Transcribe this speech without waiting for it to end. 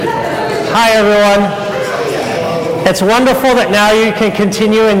Hi, everyone. It's wonderful that now you can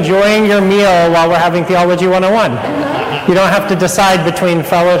continue enjoying your meal while we're having Theology 101. You don't have to decide between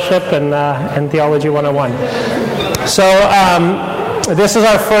fellowship and Theology 101. So this is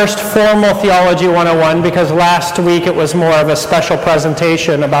our first formal Theology 101 because last week it was more of a special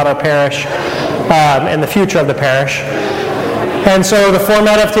presentation about our parish and the future of the parish. And so the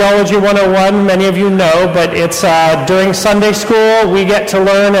format of Theology 101, many of you know, but it's during Sunday school, we get to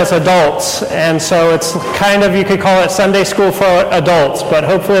learn as adults. And so it's kind of, you could call it Sunday school for adults, but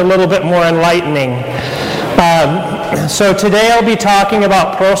hopefully a little bit more enlightening. So today I'll be talking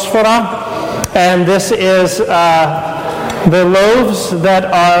about Prosphora, and this is the loaves that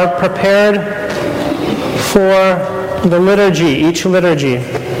are prepared for the liturgy, each liturgy.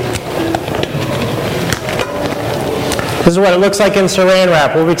 This is what it looks like in saran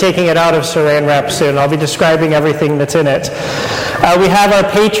wrap. We'll be taking it out of saran wrap soon. I'll be describing everything that's in it. We have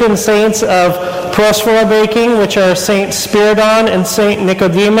our patron saints of Prosphora baking, which are Saint Spiridon and Saint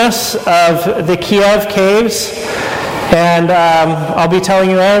Nicodemus of the Kiev caves. And I'll be telling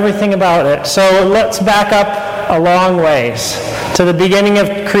you everything about it. So let's back up a long ways to the beginning of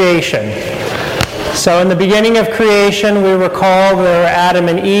creation. So in the beginning of creation, we recall there were Adam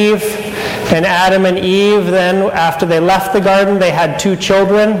and Eve. And Adam and Eve, then, after they left the garden, they had two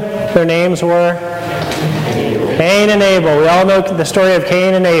children. Their names were Cain and Abel. We all know the story of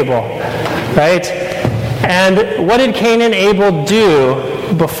Cain and Abel, right? And what did Cain and Abel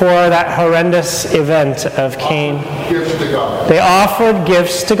do before that horrendous event of Cain? Gifts to God. They offered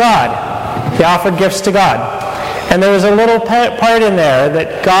gifts to God. They offered gifts to God. And there was a little part in there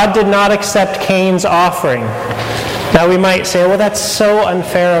that God did not accept Cain's offering. Now we might say, well, that's so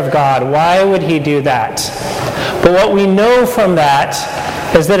unfair of God. Why would he do that? But what we know from that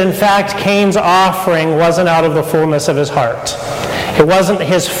is that in fact Cain's offering wasn't out of the fullness of his heart. It wasn't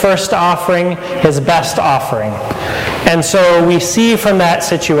his first offering, his best offering. And so we see from that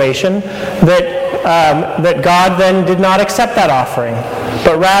situation that God then did not accept that offering,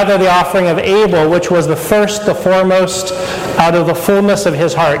 but rather the offering of Abel, which was the first, the foremost, out of the fullness of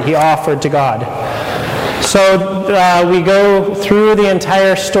his heart, he offered to God. So we go through the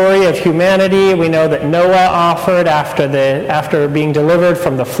entire story of humanity. We know that Noah offered after being delivered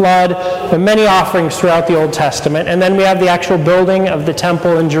from the flood. There are many offerings throughout the Old Testament. And then we have the actual building of the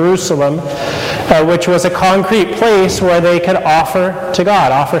temple in Jerusalem, which was a concrete place where they could offer to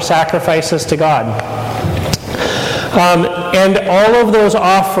God, offer sacrifices to God. And all of those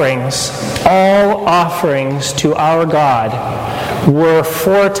offerings, all offerings to our God, were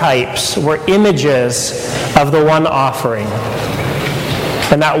foretypes, were images of the one offering.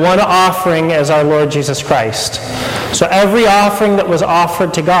 And that one offering is our Lord Jesus Christ. So every offering that was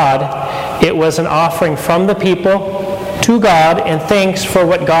offered to God, it was an offering from the people to God in thanks for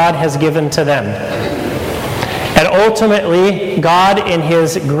what God has given to them. And ultimately, God, in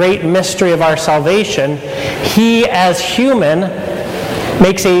his great mystery of our salvation, he as human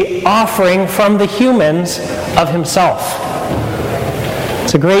makes an offering from the humans of himself.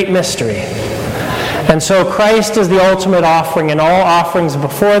 It's a great mystery. And so Christ is the ultimate offering, and all offerings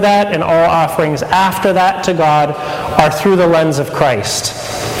before that and all offerings after that to God are through the lens of Christ.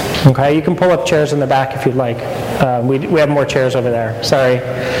 Okay, you can pull up chairs in the back if you'd like. We have more chairs over there. Sorry,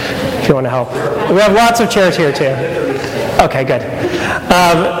 if you want to help. We have lots of chairs here too. Okay, good.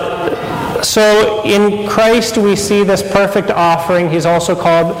 So in Christ we see this perfect offering. He's also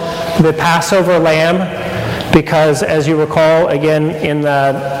called the Passover Lamb, because as you recall, again, in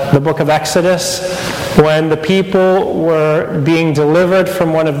the book of Exodus, when the people were being delivered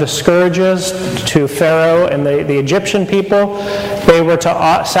from one of the scourges to Pharaoh and the Egyptian people, they were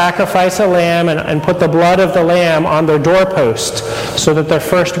to sacrifice a lamb and put the blood of the lamb on their doorpost so that their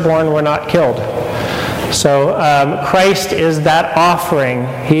firstborn were not killed. So Christ is that offering.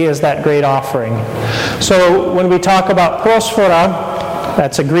 He is that great offering. So when we talk about Prosphora,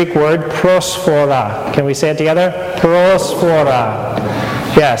 that's a Greek word, prosphora. Can we say it together? Prosphora.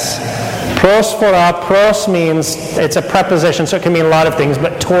 Yes. Prosphora, pros means, it's a preposition, so it can mean a lot of things,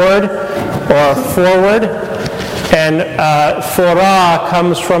 but toward or forward. And phora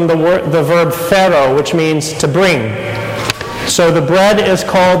comes from the verb phero, which means to bring. So the bread is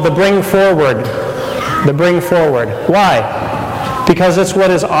called the bring forward. The bring forward. Why? Because it's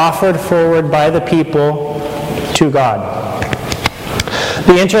what is offered forward by the people to God.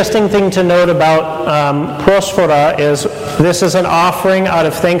 The interesting thing to note about Prosphora is this is an offering out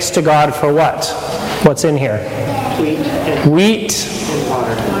of thanks to God for what? What's in here? Wheat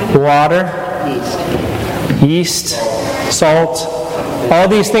and water, yeast, salt, All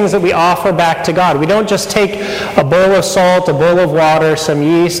these things that we offer back to God. We don't just take a bowl of salt, a bowl of water, some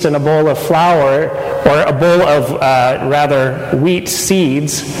yeast, and a bowl of flour, or a bowl of, wheat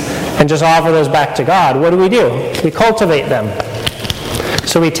seeds, and just offer those back to God. What do? We cultivate them.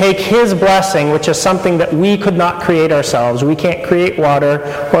 So we take His blessing, which is something that we could not create ourselves. We can't create water,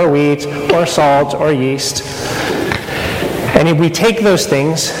 or wheat, or salt, or yeast. And we take those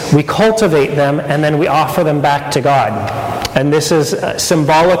things, we cultivate them, and then we offer them back to God. And this is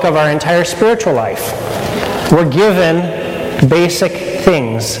symbolic of our entire spiritual life. We're given basic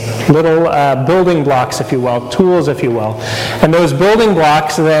things, little building blocks, if you will, tools, if you will. And those building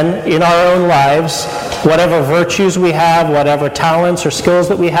blocks then, in our own lives, whatever virtues we have, whatever talents or skills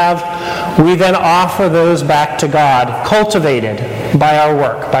that we have, we then offer those back to God, cultivated by our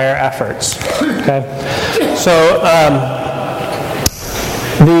work, by our efforts. Okay? So,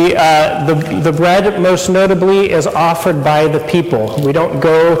 the bread, most notably, is offered by the people. We don't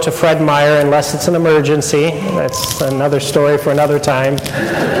go to Fred Meyer unless it's an emergency. That's another story for another time.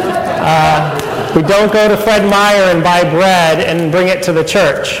 We don't go to Fred Meyer and buy bread and bring it to the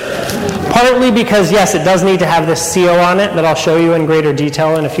church. Partly because, yes, it does need to have this seal on it that I'll show you in greater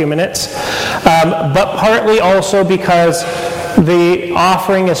detail in a few minutes. But partly also because the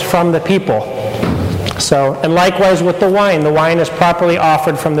offering is from the people. So, and likewise with the wine is properly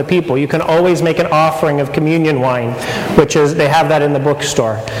offered from the people. You can always make an offering of communion wine, which is, they have that in the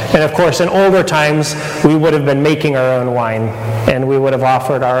bookstore. And of course, in older times, we would have been making our own wine, and we would have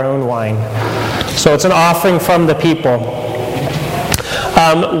offered our own wine. So it's an offering from the people.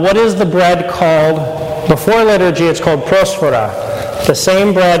 What is the bread called? Before liturgy, it's called Prosphora. The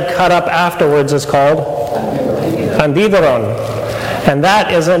same bread cut up afterwards is called antidoron. And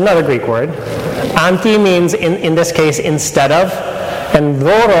that is another Greek word. Anti means, in this case, instead of, and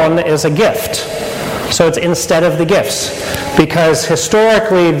doron is a gift. So it's instead of the gifts. Because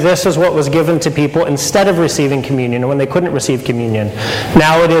historically, this is what was given to people instead of receiving communion when they couldn't receive communion.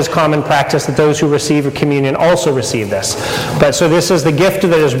 Now it is common practice that those who receive communion also receive this. But so this is the gift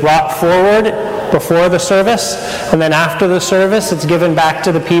that is brought forward before the service, and then after the service, it's given back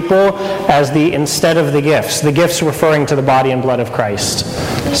to the people as the instead of the gifts. The gifts referring to the body and blood of Christ.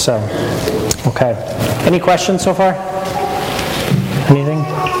 So, okay. Any questions so far? Anything?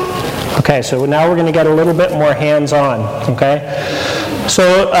 Okay, so now we're going to get a little bit more hands-on, okay?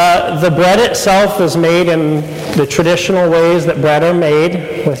 So the bread itself is made in the traditional ways that bread are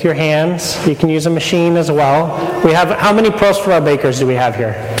made, with your hands. You can use a machine as well. We have, how many Prosphora bakers do we have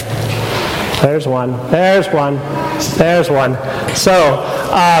here? There's one, there's one, there's one. So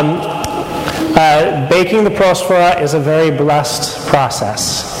baking the Prosphora is a very blessed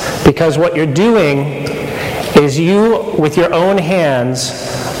process, because what you're doing is you, with your own hands,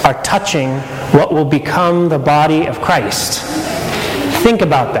 are touching what will become the body of Christ. Think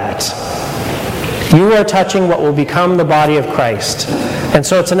about that. You are touching what will become the body of Christ. And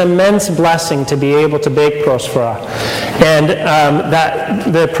so it's an immense blessing to be able to bake Prosphora. And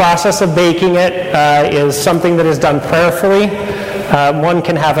that the process of baking it is something that is done prayerfully. One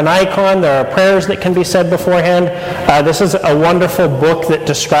can have an icon. There are prayers that can be said beforehand. This is a wonderful book that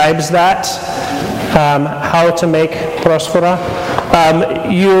describes that, how to make Prosphora.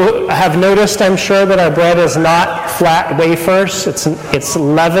 You have noticed, I'm sure, that our bread is not flat wafers. It's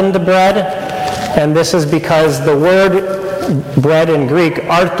leavened bread. And this is because the word bread in Greek,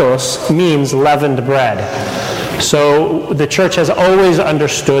 artos, means leavened bread. So the church has always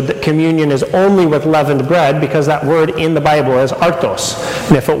understood that communion is only with leavened bread, because that word in the Bible is artos.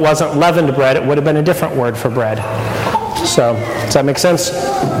 And if it wasn't leavened bread, it would have been a different word for bread. So, does that make sense?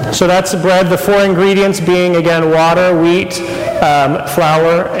 So that's the bread, the four ingredients being, again, water, wheat,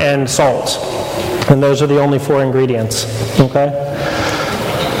 flour, and salt. And those are the only four ingredients. Okay?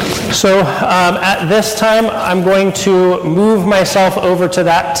 So at this time, I'm going to move myself over to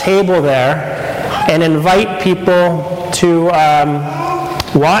that table there and invite people to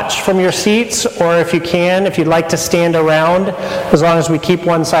watch from your seats, or if you can, if you'd like to stand around, as long as we keep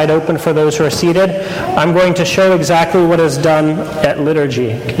one side open for those who are seated. I'm going to show exactly what is done at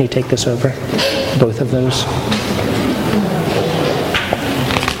liturgy. Can you take this over? Both of those.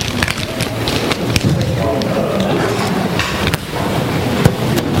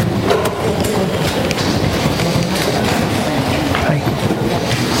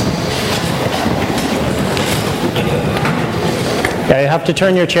 Yeah, you have to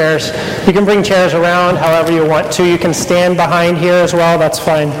turn your chairs. You can bring chairs around however you want to. You can stand behind here as well. That's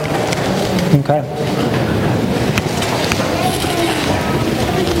fine. Okay.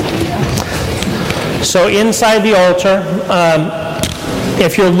 So inside the altar,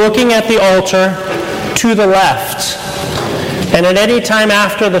 if you're looking at the altar to the left, And at any time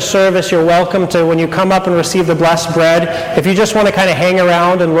after the service, you're welcome to, when you come up and receive the blessed bread, if you just want to kind of hang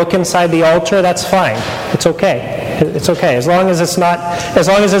around and look inside the altar, that's fine. It's okay. It's okay, as long as it's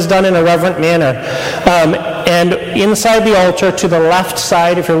done in a reverent manner. And inside the altar, to the left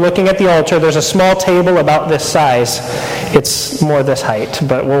side, if you're looking at the altar, there's a small table about this size. It's more this height,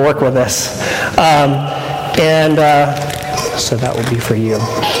 but we'll work with this. So that will be for you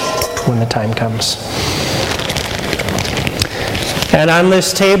when the time comes. And on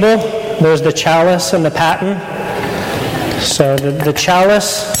this table, there's the chalice and the paten. So the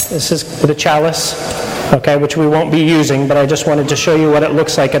chalice, this is the chalice, okay, which we won't be using, but I just wanted to show you what it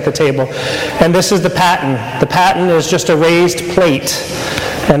looks like at the table. And this is the paten. The paten is just a raised plate,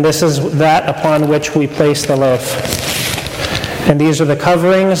 and this is that upon which we place the loaf. And these are the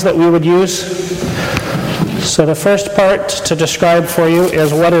coverings that we would use. So the first part to describe for you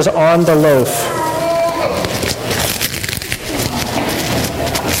is what is on the loaf.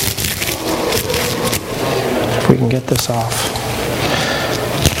 If we can get this off.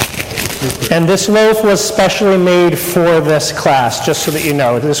 And this loaf was specially made for this class, just so that you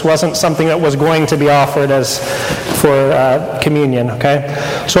know. This wasn't something that was going to be offered as for communion, okay?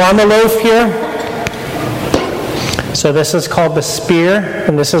 So on the loaf here, so this is called the spear,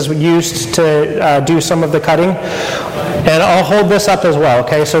 and this is used to do some of the cutting. And I'll hold this up as well,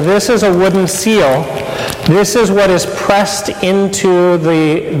 okay? So this is a wooden seal. This is what is pressed into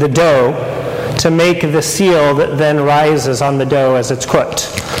the dough to make the seal that then rises on the dough as it's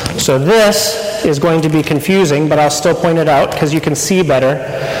cooked. So this is going to be confusing, but I'll still point it out because you can see better.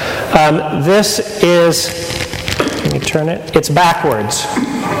 This is, let me turn it, it's backwards.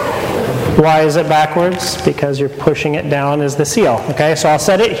 Why is it backwards? Because you're pushing it down as the seal. Okay, so I'll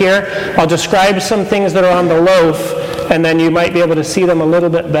set it here. I'll describe some things that are on the loaf, and then you might be able to see them a little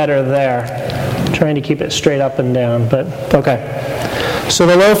bit better there. I'm trying to keep it straight up and down, but okay. So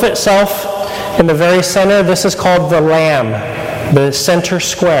the loaf itself, in the very center, this is called the lamb, the center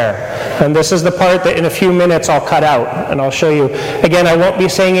square. And this is the part that in a few minutes I'll cut out, and I'll show you. Again, I won't be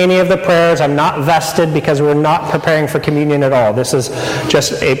saying any of the prayers. I'm not vested because we're not preparing for communion at all. This is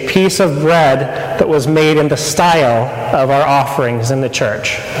just a piece of bread that was made in the style of our offerings in the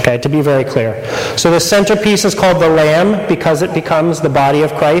church, okay, to be very clear. So the centerpiece is called the lamb because it becomes the body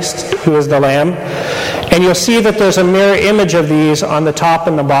of Christ, who is the lamb. And you'll see that there's a mirror image of these on the top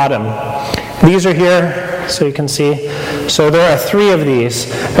and the bottom. These are here, so you can see. So there are 3 of these.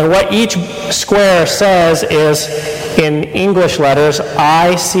 And what each square says is, in English letters,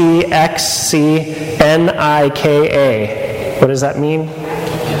 ICXCNIKA. What does that mean?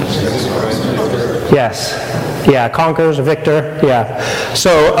 Yes. Yeah, conquers, victor. Yeah.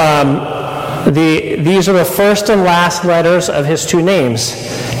 So these are the first and last letters of his 2 names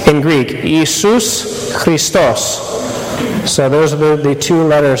in Greek. Jesus Christos. So those are the 2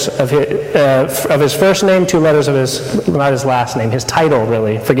 letters of his first name, 2 letters of his, not his last name, his title,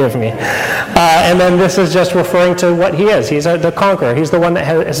 really, forgive me. And then this is just referring to what he is. He's the conqueror. He's the one that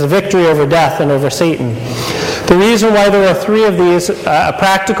has a victory over death and over Satan. The reason why there are 3 of these,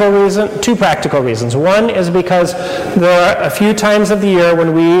 2 practical reasons. One is because there are a few times of the year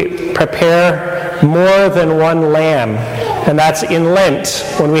when we prepare more than 1 lamb. And that's in Lent,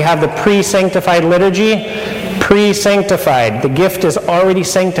 when we have the pre-sanctified liturgy. Pre-sanctified. The gift is already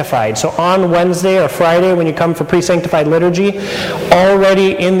sanctified. So on Wednesday or Friday when you come for pre-sanctified liturgy,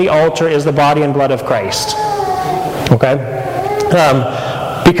 already in the altar is the body and blood of Christ. Okay?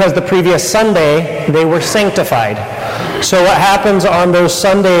 Because the previous Sunday, they were sanctified. So what happens on those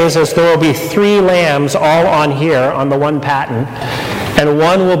Sundays is there will be 3 lambs all on here on the one paten. And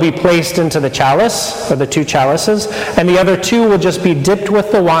 1 will be placed into the chalice, or the 2 chalices, and the other 2 will just be dipped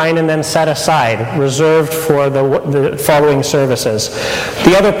with the wine and then set aside, reserved for the following services.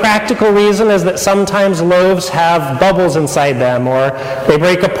 The other practical reason is that sometimes loaves have bubbles inside them, or they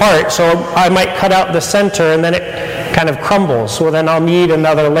break apart, so I might cut out the center and then it kind of crumbles. Well, then I'll need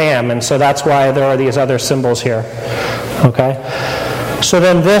another lamb, and so that's why there are these other symbols here. Okay? So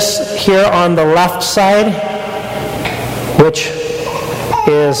then this here on the left side, which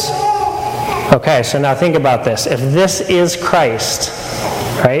is, okay, so now think about this. If this is Christ,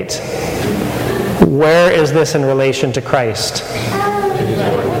 right, where is this in relation to Christ?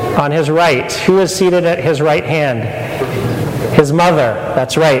 On his right. Who is seated at his right hand? His mother.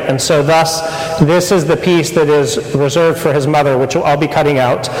 That's right. And so thus, this is the piece that is reserved for his mother, which I'll be cutting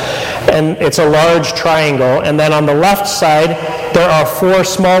out. And it's a large triangle. And then on the left side, there are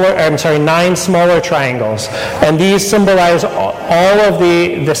 9 smaller triangles. And these symbolize all of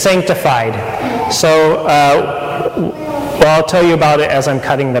the sanctified. So, I'll tell you about it as I'm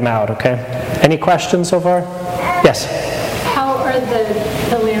cutting them out, okay? Any questions so far? Yes? How are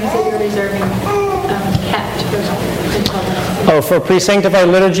the lambs that you're reserving kept for the children? Oh, for pre-sanctified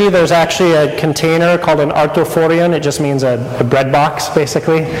liturgy, there's actually a container called an artophorion. It just means a bread box,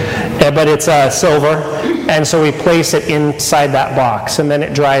 basically. But it's silver. And so we place it inside that box, and then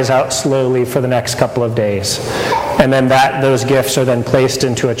it dries out slowly for the next couple of days. And then those gifts are then placed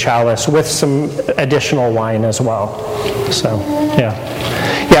into a chalice with some additional wine as well. So,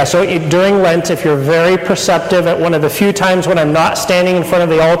 yeah, so during Lent, if you're very perceptive, at one of the few times when I'm not standing in front of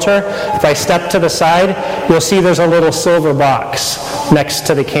the altar, if I step to the side, you'll see there's a little silver box next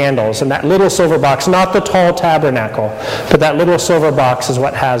to the candles. And that little silver box, not the tall tabernacle, but that little silver box is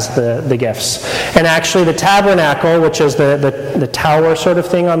what has the gifts. And actually the tabernacle, which is the tower sort of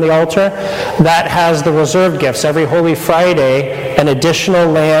thing on the altar, that has the reserved gifts. Every Holy Friday, an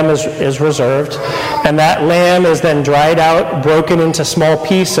additional lamb is reserved. And that lamb is then dried out, broken into small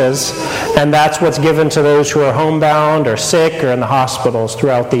pieces, and that's what's given to those who are homebound or sick or in the hospitals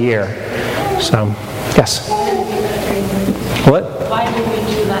throughout the year. So, yes? What? Why do we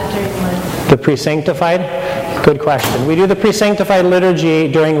do that during Lent? The pre-sanctified? Good question. We do the pre-sanctified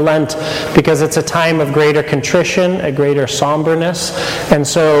liturgy during Lent because it's a time of greater contrition, a greater somberness, and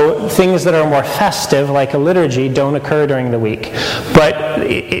so things that are more festive, like a liturgy, don't occur during the week. But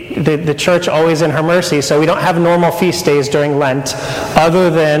the Church always in her mercy, so we don't have normal feast days during Lent, other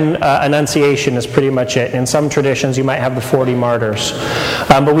than Annunciation is pretty much it. In some traditions, you might have the 40 martyrs.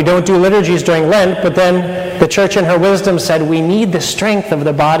 But we don't do liturgies during Lent, but then the Church in her wisdom said we need the strength of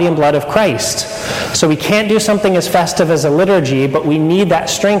the body and blood of Christ. So we can't do something as festive as a liturgy, but we need that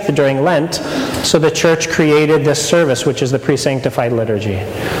strength during Lent. So the Church created this service, which is the pre-sanctified liturgy.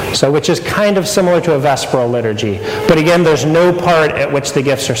 So which is kind of similar to a Vesperal liturgy. But again, there's no part at which the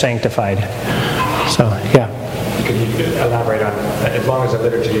gifts are sanctified. So, yeah. Could you elaborate on, as long as the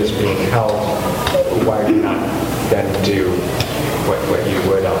liturgy is being held, why do you not then do what you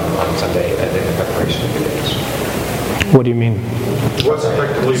would on Sunday and in the preparation of the days? What do you mean? What's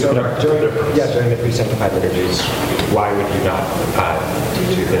effectively during the pre-sanctified liturgies, why would you not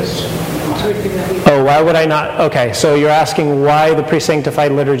do this? Oh, why would I not? Okay, so you're asking why the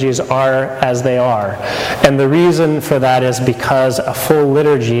pre-sanctified liturgies are as they are. And the reason for that is because a full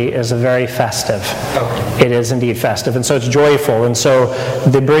liturgy is very festive. Okay. It is indeed festive, and so it's joyful. And so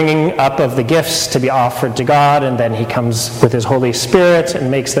the bringing up of the gifts to be offered to God, and then he comes with his Holy Spirit and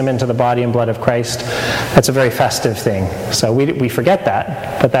makes them into the body and blood of Christ. That's a very festive thing. So we forget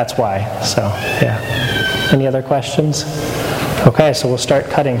that, but that's why. So, yeah. Any other questions? Okay, so we'll start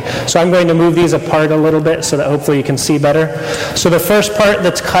cutting. So I'm going to move these apart a little bit so that hopefully you can see better. So the first part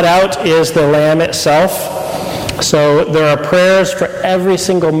that's cut out is the lamb itself. So there are prayers for every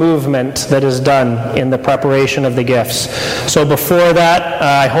single movement that is done in the preparation of the gifts. So before that,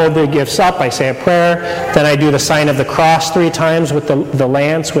 I hold the gifts up, I say a prayer, then I do the sign of the cross 3 times with the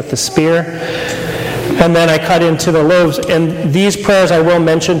lance, with the spear. And then I cut into the loaves. And these prayers I will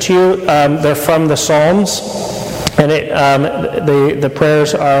mention to you, they're from the Psalms. And the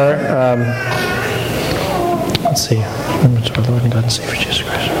prayers are, let's see. Lord and God and Savior Jesus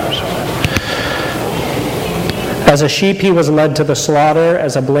Christ. As a sheep he was led to the slaughter,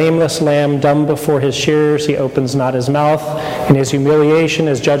 as a blameless lamb dumb before his shearers, he opens not his mouth. In his humiliation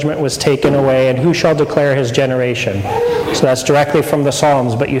his judgment was taken away, and who shall declare his generation? So that's directly from the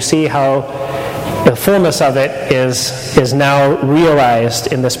Psalms, but you see how the fullness of it is now realized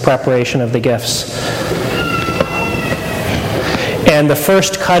in this preparation of the gifts. And the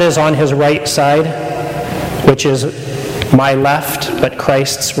first cut is on his right side, which is my left, but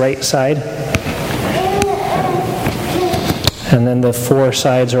Christ's right side. And then the 4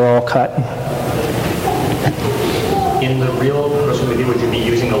 sides are all cut. In the real Prosphora, would you be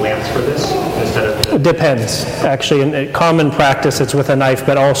using the lance for this instead of It depends. Actually, in common practice, it's with a knife,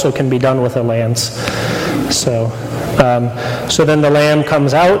 but also can be done with a lance. So then the lamb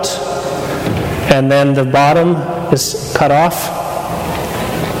comes out, and then the bottom is cut off.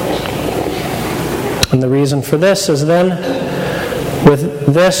 And the reason for this is then, with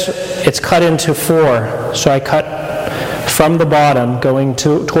this, it's cut into 4. So I cut from the bottom going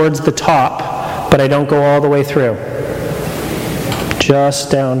towards the top, but I don't go all the way through. Just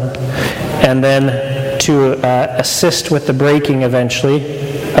down. And then to assist with the breaking eventually,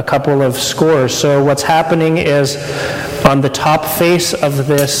 a couple of scores. So what's happening is on the top face of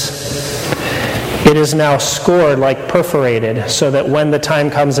this, it is now scored, like perforated, so that when the time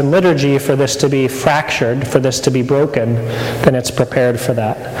comes in liturgy for this to be fractured, for this to be broken, then it's prepared for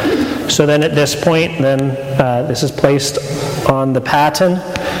that. So then at this point, then this is placed on the paten,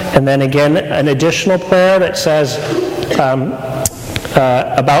 and then again an additional prayer that says,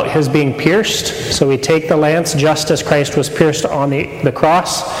 about his being pierced. So we take the lance just as Christ was pierced on the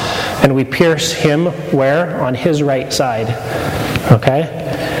cross, and we pierce him where? On his right side. Okay?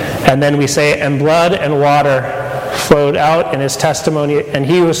 And then we say, and blood and water flowed out, and his testimony, and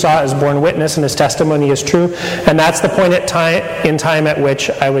he who saw is borne witness, and his testimony is true. And that's the point in time at which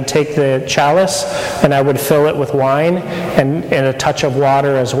I would take the chalice and I would fill it with wine and a touch of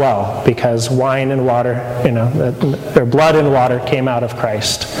water as well, because wine and water, their blood and water came out of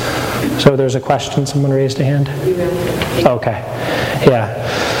Christ. So there's a question. Someone raised a hand. Okay.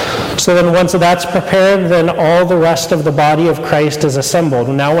 Yeah. So then once that's prepared, then all the rest of the body of Christ is assembled.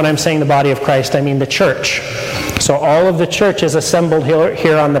 Now when I'm saying the body of Christ, I mean the church. So all of the church is assembled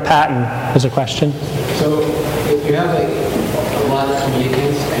here on the paten. There's a question? So if you have a lot of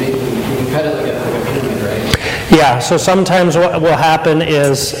communicants, and you can cut it like a pyramid, right? Yeah, so sometimes what will happen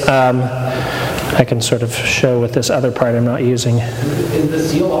is, I can sort of show with this other part I'm not using. Is the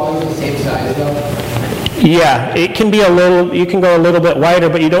seal always the same size though? Yeah, it can be you can go a little bit wider,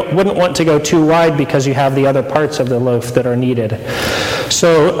 but you wouldn't want to go too wide because you have the other parts of the loaf that are needed.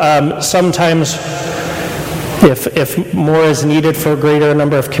 So sometimes if more is needed for a greater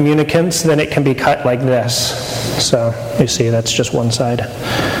number of communicants, then it can be cut like this. So you see, that's just one side.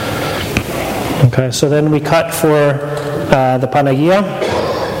 Okay, so then we cut for the Panagia,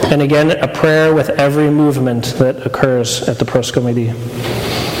 and again, a prayer with every movement that occurs at the proskomidi.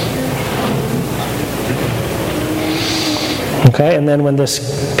 Okay, and then when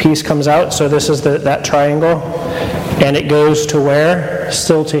this piece comes out, so this is that triangle, and it goes to where?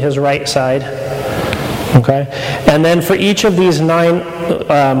 Still to his right side. Okay, and then for each of these 9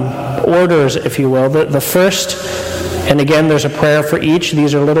 orders, if you will, the first, and again there's a prayer for each.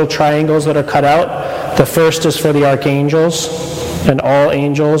 These are little triangles that are cut out. The first is for the archangels and all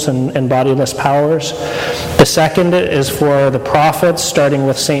angels and bodiless powers. The second is for the prophets, starting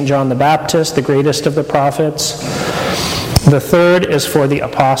with St. John the Baptist, the greatest of the prophets. The third is for the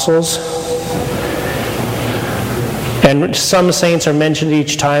apostles. And some saints are mentioned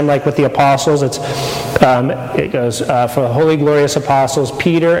each time, like with the apostles, it goes for the holy glorious apostles,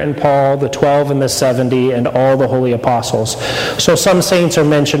 Peter and Paul, the 12 and the 70, and all the holy apostles. So some saints are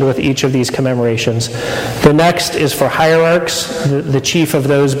mentioned with each of these commemorations. The next is for hierarchs, the chief of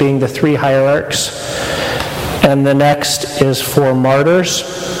those being the 3 hierarchs. And the next is for martyrs,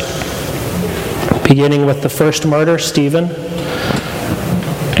 beginning with the first martyr, Stephen.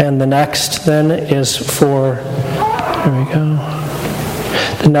 And the next then is for... There we go.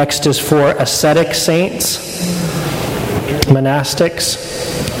 The next is for ascetic saints, monastics.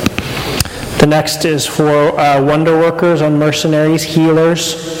 The next is for wonder workers and mercenaries,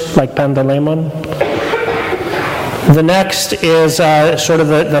 healers, like Pandalemon. The next is sort of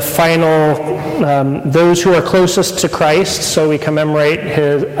the final, those who are closest to Christ. So we commemorate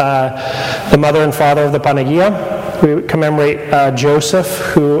the mother and father of the Panagia. We commemorate Joseph,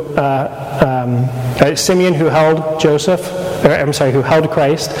 Simeon, who held who held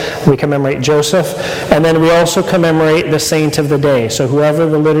Christ. We commemorate Joseph. And then we also commemorate the saint of the day. So whoever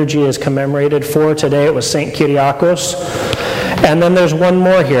the liturgy is commemorated for today, it was Saint Kyriakos. And then there's one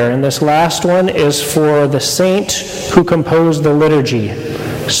more here, and this last one is for the saint who composed the liturgy.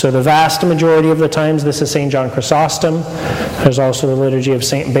 So the vast majority of the times, this is St. John Chrysostom. There's also the liturgy of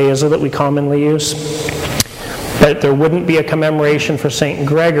St. Basil that we commonly use. But there wouldn't be a commemoration for St.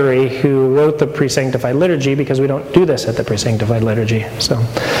 Gregory, who wrote the pre-sanctified liturgy, because we don't do this at the pre-sanctified liturgy. So,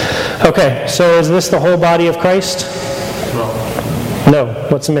 okay, so is this the whole body of Christ? No.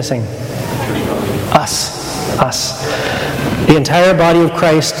 What's missing? Us. The entire body of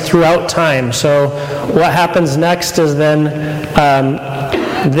Christ throughout time. So what happens next is then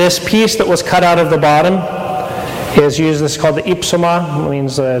this piece that was cut out of the bottom is used. This is called the ipsoma,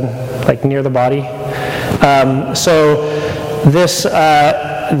 means like near the body. So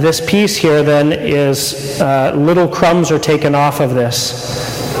this piece here then is little crumbs are taken off of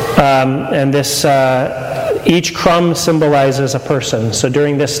this, and this each crumb symbolizes a person. So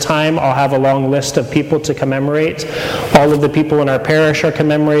during this time, I'll have a long list of people to commemorate. All of the people in our parish are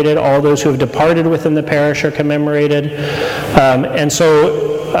commemorated. All those who have departed within the parish are commemorated. And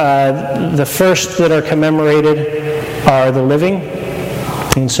so the first that are commemorated are the living.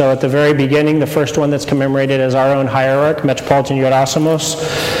 And so at the very beginning, the first one that's commemorated is our own hierarch, Metropolitan Gerasimos,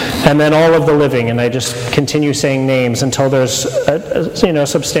 and then all of the living. And I just continue saying names until there's a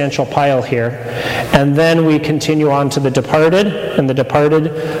substantial pile here. And then we continue on to the departed. And the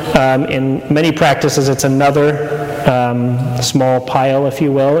departed, in many practices, it's another small pile, if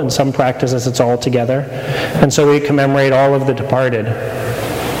you will. In some practices, it's all together. And so we commemorate all of the departed.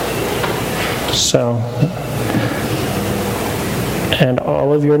 And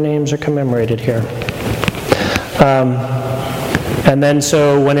all of your names are commemorated here. And then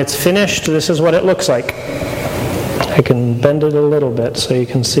so when it's finished, this is what it looks like. I can bend it a little bit so you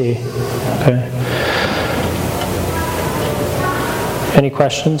can see. Okay. Any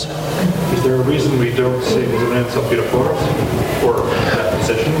questions? Is there a reason we don't say Residence Elpidophoros for that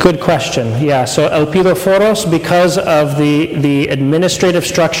position? Good question. Yeah, so Elpidophoros, because of the administrative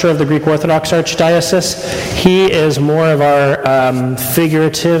structure of the Greek Orthodox Archdiocese, he is more of our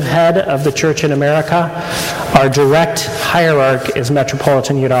figurative head of the church in America. Our direct hierarch is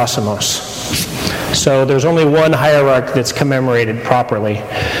Metropolitan Gerasimos. So there's only one hierarch that's commemorated properly.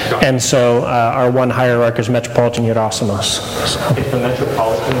 And so our one hierarch is Metropolitan Gerasimos. So. If the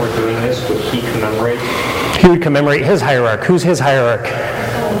Metropolitan were doing this, would he commemorate? He would commemorate his hierarch. Who's his hierarch?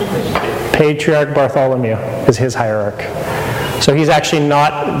 Patriarch Bartholomew is his hierarch. So he's actually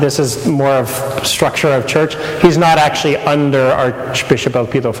not, this is more of structure of church, he's not actually under Archbishop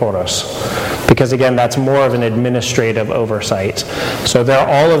Elpidophoros, because again, that's more of an administrative oversight. So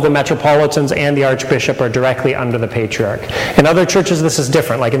all of the metropolitans and the archbishop are directly under the patriarch. In other churches, this is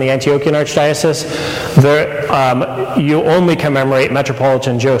different. Like in the Antiochian Archdiocese, you only commemorate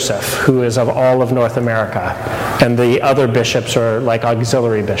Metropolitan Joseph, who is of all of North America, and the other bishops are like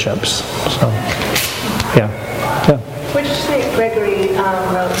auxiliary bishops. So, yeah. Which St. Gregory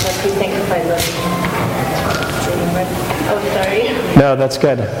wrote that he sanctified them? Oh, sorry. No, that's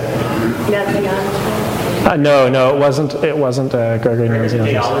good. No, it wasn't Gregory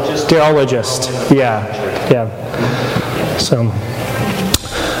Nazianzus. Theologist. Yeah.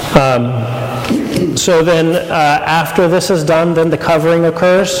 So then after this is done, then the covering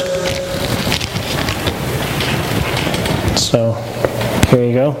occurs. So here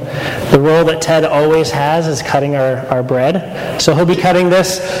you go. The role that Ted always has is cutting our bread. So he'll be cutting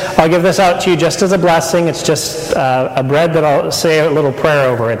this. I'll give this out to you just as a blessing. It's just a bread that I'll say a little prayer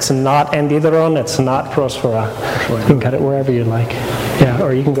over. It's not endideron, it's not prosphora. You can cut it wherever you like. Yeah,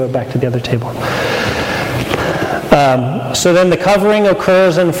 or you can go back to the other table. So then the covering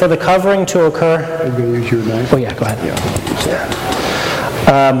occurs, and for the covering to occur... Are you going to use your knife? Oh yeah, go ahead.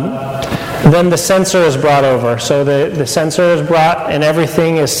 Then the censer is brought over. So the censer is brought, and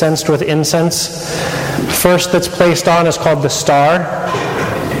everything is censed with incense. First that's placed on is called the star.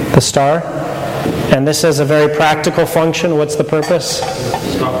 The star. And this has a very practical function. What's the purpose?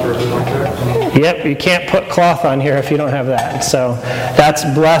 Stop for everyone there. Yep, you can't put cloth on here if you don't have that. So that's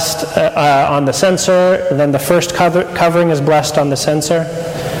blessed on the censer. Then the first covering is blessed on the censer.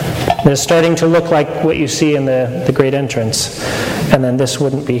 It's starting to look like what you see in the great entrance. And then this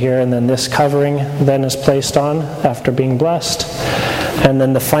wouldn't be here. And then this covering then is placed on after being blessed. And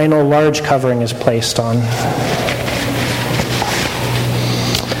then the final large covering is placed on.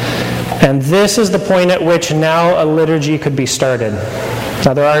 And this is the point at which now a liturgy could be started.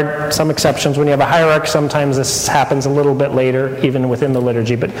 Now there are some exceptions. When you have a hierarch, sometimes this happens a little bit later, even within the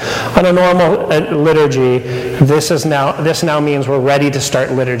liturgy. But on a normal liturgy, this now means we're ready to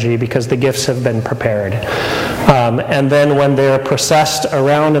start liturgy because the gifts have been prepared. And then when they're processed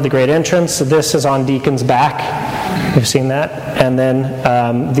around at the great entrance, this is on deacon's back. You've seen that. And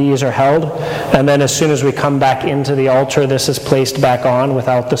then these are held. And then as soon as we come back into the altar, this is placed back on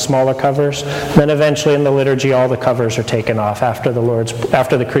without the smaller covers. Then eventually in the liturgy, all the covers are taken off after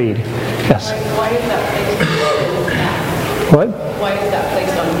the creed. Yes? Why is that placed on deacon's back? What? Why is that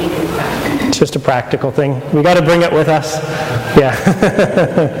placed on deacon's back? It's just a practical thing. We got to bring it with us. Yeah.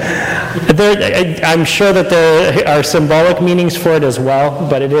 I'm sure that there are symbolic meanings for it as well,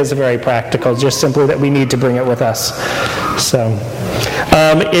 but it is very practical, just simply that we need to bring it with us. So,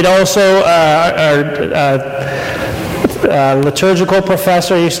 it also, our liturgical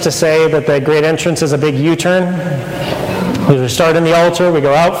professor used to say that the great entrance is a big U-turn. We start in the altar, we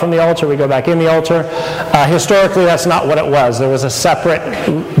go out from the altar, we go back in the altar. Historically, that's not what it was. There was a separate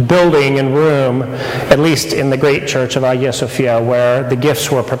building and room, at least in the great church of Hagia Sophia, where the gifts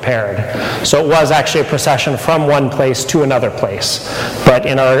were prepared. So it was actually a procession from one place to another place. But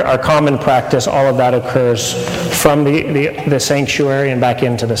in our common practice, all of that occurs from the sanctuary and back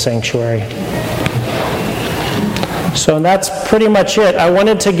into the sanctuary. So that's pretty much it. I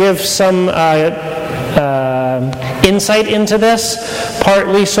wanted to give some insight into this,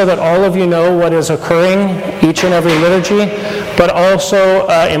 partly so that all of you know what is occurring each and every liturgy, but also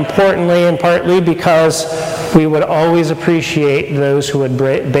importantly and partly because we would always appreciate those who would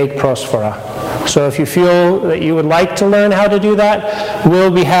bake Prosphora. So if you feel that you would like to learn how to do that,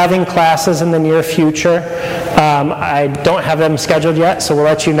 we'll be having classes in the near future. I don't have them scheduled yet, so we'll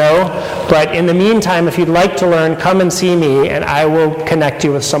let you know. But in the meantime, if you'd like to learn, come and see me, and I will connect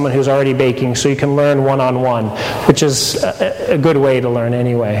you with someone who's already baking so you can learn one-on-one, which is a good way to learn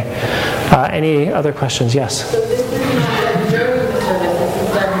anyway. Any other questions? Yes? So this is not during the service, this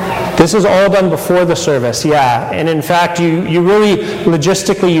is done. This is all done before the service, yeah. And in fact, you really,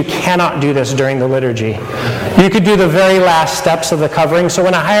 logistically, you cannot do this during the liturgy. You could do the very last steps of the covering. So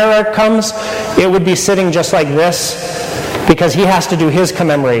when a hierarch comes, it would be sitting just like this, because he has to do his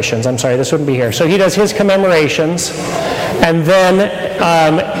commemorations. I'm sorry, this wouldn't be here. So he does his commemorations, and then,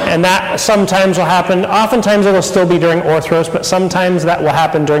 and that sometimes will happen. Oftentimes it'll still be during Orthros, but sometimes that will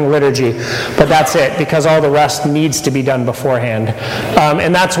happen during liturgy. But that's it, because all the rest needs to be done beforehand.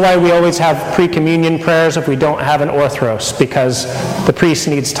 And that's why we always have pre-communion prayers if we don't have an Orthros, because the priest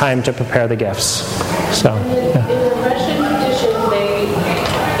needs time to prepare the gifts. So, yeah. In the Russian tradition,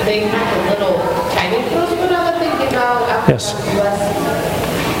 they have a little tiny Prosphora that they give out after Yes.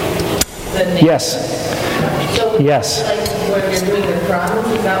 the name. Yes. So Yes. like where you're doing the crumbs,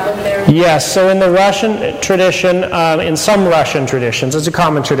 is that what they're? Yes, so in the Russian tradition, in some Russian traditions, it's a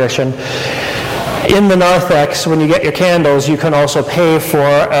common tradition, in the narthex, when you get your candles, you can also pay for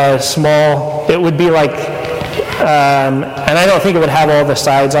a small, it would be like, and I don't think it would have all the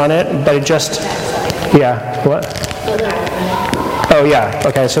sides on it, but it just, yeah, what? Oh yeah,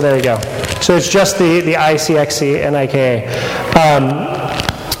 okay, so there you go. So it's just the ICXC and IKA.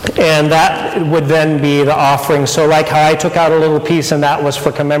 And that would then be the offering. So like how I took out a little piece and that was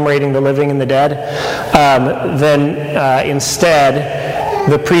for commemorating the living and the dead, then instead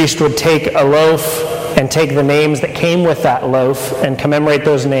the priest would take a loaf and take the names that came with that loaf and commemorate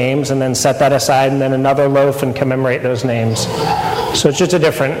those names, and then set that aside, and then another loaf and commemorate those names. So it's just a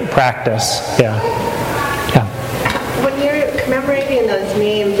different practice. Yeah. When you're commemorating those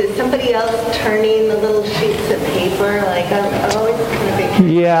names, is somebody else turning the little sheets of paper? Like, I've always kind of been...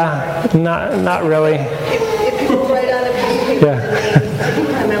 Yeah, not really. If people write on a piece of paper Yeah. the names to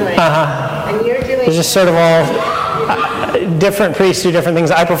commemorate, and you're doing... It's just sort of all... different priests do different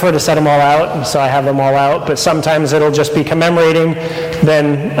things. I prefer to set them all out, so I have them all out. But sometimes it'll just be commemorating,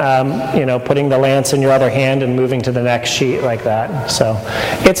 then putting the lance in your other hand and moving to the next sheet like that. So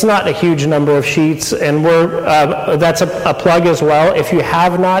it's not a huge number of sheets, and that's a plug as well. If you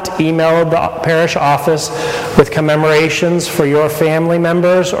have not emailed the parish office with commemorations for your family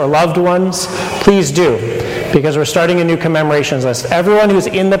members or loved ones, please do, because we're starting a new commemorations list. Everyone who's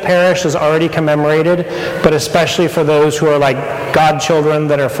in the parish is already commemorated, but especially for those who are like godchildren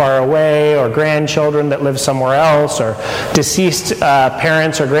that are far away, or grandchildren that live somewhere else, or deceased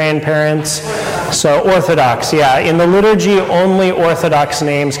parents or grandparents. So Orthodox, yeah. In the liturgy, only Orthodox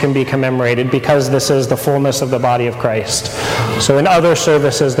names can be commemorated because this is the fullness of the body of Christ. So in other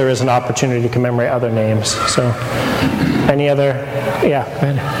services, there is an opportunity to commemorate other names. So any other, yeah, go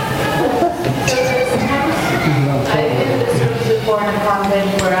ahead. I've been to the service before in a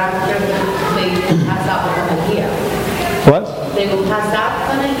convent where after they pass out the Panagia. What? They will pass out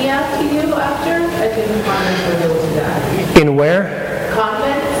Panagia to you after? I've been in convents where they will do that. In where?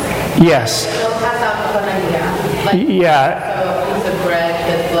 Convents? Yes. They'll pass out the Panagia. Like, Yeah. so a piece of bread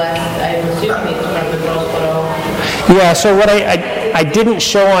that's blessed, I'm assuming it's from the Prosphora. Yeah, so what I didn't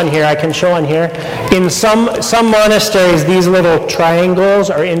show on here, I can show on here. In some monasteries, these little triangles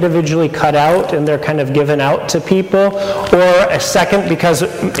are individually cut out and they're kind of given out to people. Or a second, because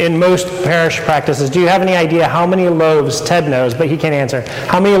in most parish practices, do you have any idea how many loaves, Ted knows, but he can't answer,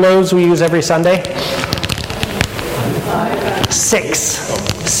 how many loaves we use every Sunday? 6.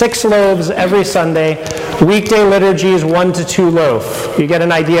 6 loaves every Sunday. Weekday liturgies, 1 to 2 loaf. You get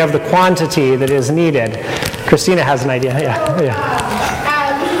an idea of the quantity that is needed. Christina has an idea. Yeah.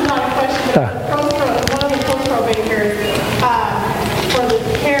 This is not a question. One of the Prosphora bakers for the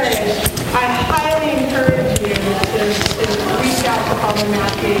parish, I highly encourage you to reach out to Father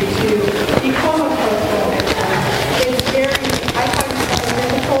Matthew to become a Prosphora baker. It's I find it a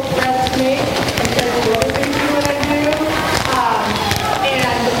difficult bread to make compared to other things that I do.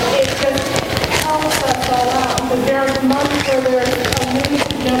 And it just helps us all out because there are months where there's a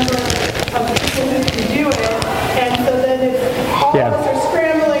limited number of people who can do it. And so then it's all of us are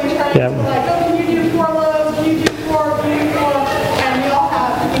scrambling, trying to be like, oh, can you do 4 loaves? Can you do 4? Can you do 4? And we all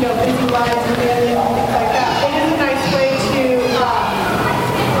have, busy lives and families and things like that. It is a nice way to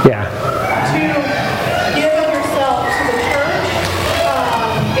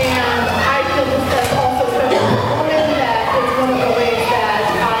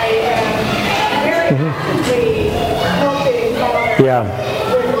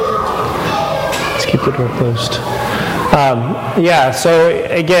Keep the door closed. Yeah, so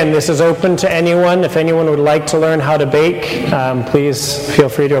again, this is open to anyone. If anyone would like to learn how to bake, please feel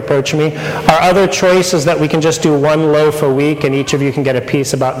free to approach me. Our other choice is that we can just do one loaf a week, and each of you can get a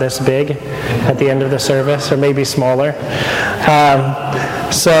piece about this big at the end of the service, or maybe smaller.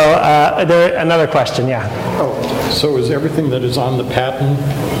 Another question, yeah. So is everything that is on the paten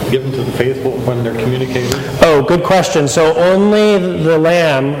given to the faithful when they're communicated? Oh, good question. So only the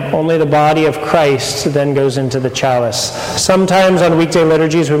lamb, only the body of Christ then goes into the chalice. Sometimes on weekday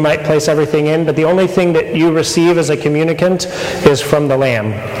liturgies we might place everything in, but the only thing that you receive as a communicant is from the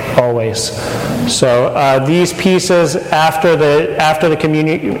lamb, always. So these pieces, after the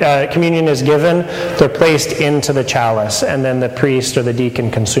communion is given, they're placed into the chalice, and then the priest or the deacon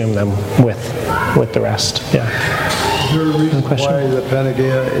consume them with the rest. Yeah. Is there a reason why the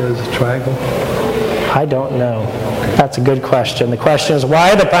Panagia is a triangle? I don't know. That's a good question. The question is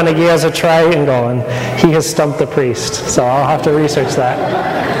why the Panagia is a triangle, and he has stumped the priest. So I'll have to research that.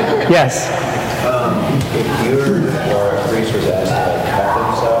 Yes? If you or a priest was asked to cut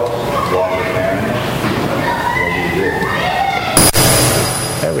themselves while preparing it, what do you do?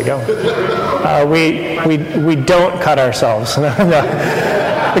 There we go. We don't cut ourselves. No.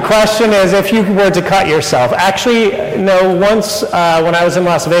 The question is if you were to cut yourself. Actually, no, once when I was in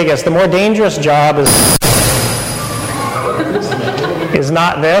Las Vegas, the more dangerous job is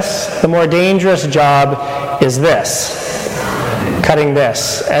not this. The more dangerous job is this. Cutting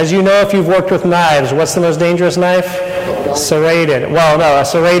this. As you know, if you've worked with knives, what's the most dangerous knife? Serrated. Well, no, a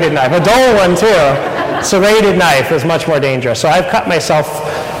serrated knife. A dull one, too. Serrated knife is much more dangerous. So I've cut myself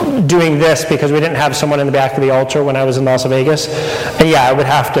doing this because we didn't have someone in the back of the altar when I was in Las Vegas. And yeah, I would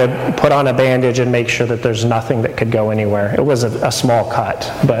have to put on a bandage and make sure that there's nothing that could go anywhere. It was a small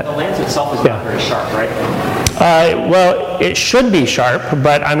cut. But the lance itself is not very sharp, right? Well, it should be sharp,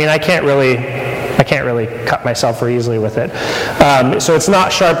 but I mean, I can't really cut myself very easily with it. So it's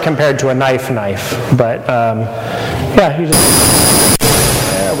not sharp compared to a knife, but yeah, you just,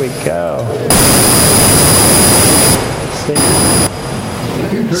 there we go. See?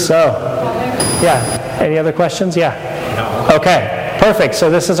 So, yeah, any other questions? Yeah. Okay, perfect. So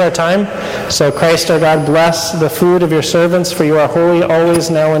this is our time. So Christ our God, bless the food of your servants, for you are holy always,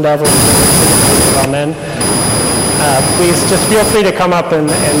 now and ever. Amen. Please just feel free to come up and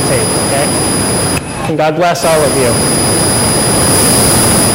take, okay? And God bless all of you.